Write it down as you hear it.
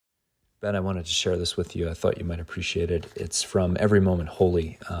Ben, I wanted to share this with you. I thought you might appreciate it. It's from Every Moment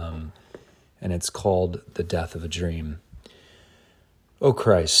Holy, and it's called The Death of a Dream. O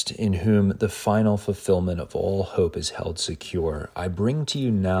Christ, in whom the final fulfillment of all hope is held secure, I bring to you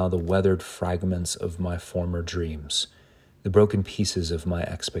now the weathered fragments of my former dreams, the broken pieces of my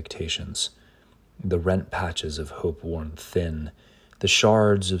expectations, the rent patches of hope worn thin, the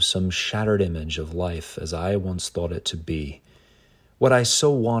shards of some shattered image of life as I once thought it to be. What I so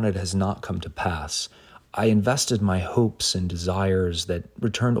wanted has not come to pass. I invested my hopes in desires that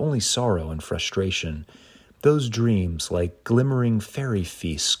returned only sorrow and frustration. Those dreams, like glimmering fairy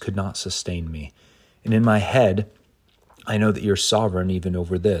feasts, could not sustain me. And in my head, I know that you're sovereign even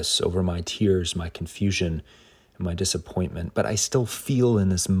over this, over my tears, my confusion, and my disappointment. But I still feel in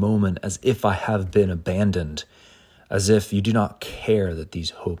this moment as if I have been abandoned, as if you do not care that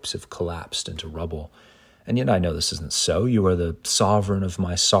these hopes have collapsed into rubble. And yet I know this isn't so. You are the sovereign of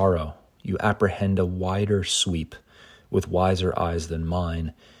my sorrow. You apprehend a wider sweep with wiser eyes than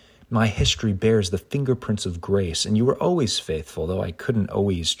mine. My history bears the fingerprints of grace, and you were always faithful, though I couldn't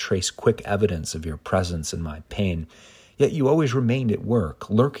always trace quick evidence of your presence in my pain. Yet you always remained at work,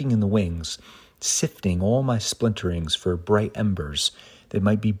 lurking in the wings, sifting all my splinterings for bright embers that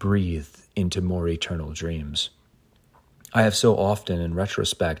might be breathed into more eternal dreams. I have so often, in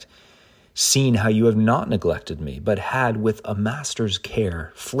retrospect, seen how you have not neglected me, but had, with a master's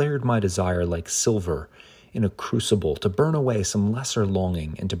care, flared my desire like silver in a crucible to burn away some lesser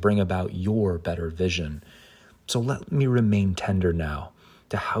longing and to bring about your better vision. So let me remain tender now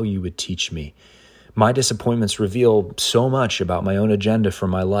to how you would teach me. My disappointments reveal so much about my own agenda for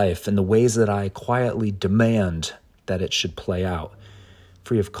my life and the ways that I quietly demand that it should play out,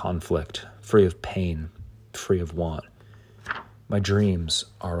 free of conflict, free of pain, free of want. My dreams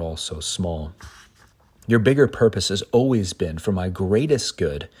are all so small. Your bigger purpose has always been for my greatest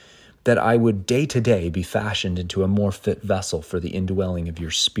good, that I would day to day be fashioned into a more fit vessel for the indwelling of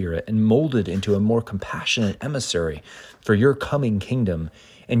your spirit and molded into a more compassionate emissary for your coming kingdom.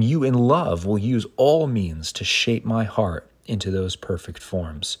 And you in love will use all means to shape my heart into those perfect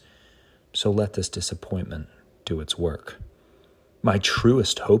forms. So let this disappointment do its work. My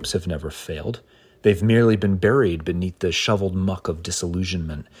truest hopes have never failed. They've merely been buried beneath the shoveled muck of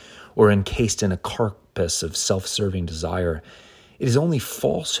disillusionment or encased in a carcass of self-serving desire. It is only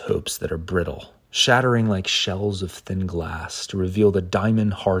false hopes that are brittle, shattering like shells of thin glass to reveal the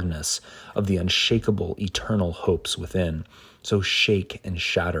diamond hardness of the unshakable eternal hopes within. So shake and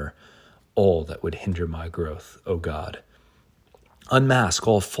shatter all that would hinder my growth, O God. Unmask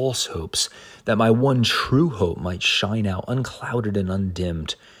all false hopes, that my one true hope might shine out unclouded and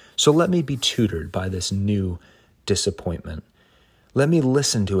undimmed. So let me be tutored by this new disappointment. Let me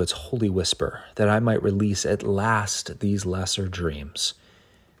listen to its holy whisper, that I might release at last these lesser dreams,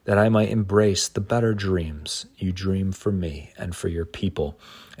 that I might embrace the better dreams you dream for me and for your people,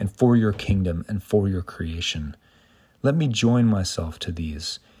 and for your kingdom and for your creation. Let me join myself to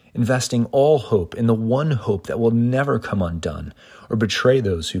these, investing all hope in the one hope that will never come undone or betray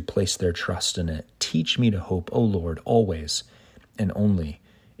those who place their trust in it. Teach me to hope, O Lord, always and only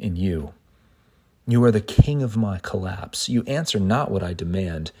in you. You are the king of my collapse. You answer not what I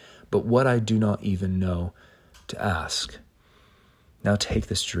demand, but what I do not even know to ask. Now take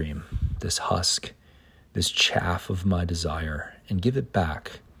this dream, this husk, this chaff of my desire, and give it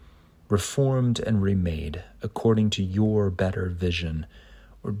back, reformed and remade according to your better vision,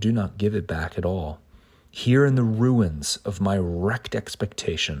 or do not give it back at all. Here in the ruins of my wrecked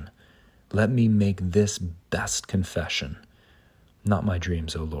expectation, let me make this best confession. Not my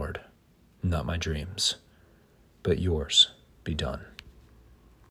dreams, O Lord, not my dreams, but yours be done.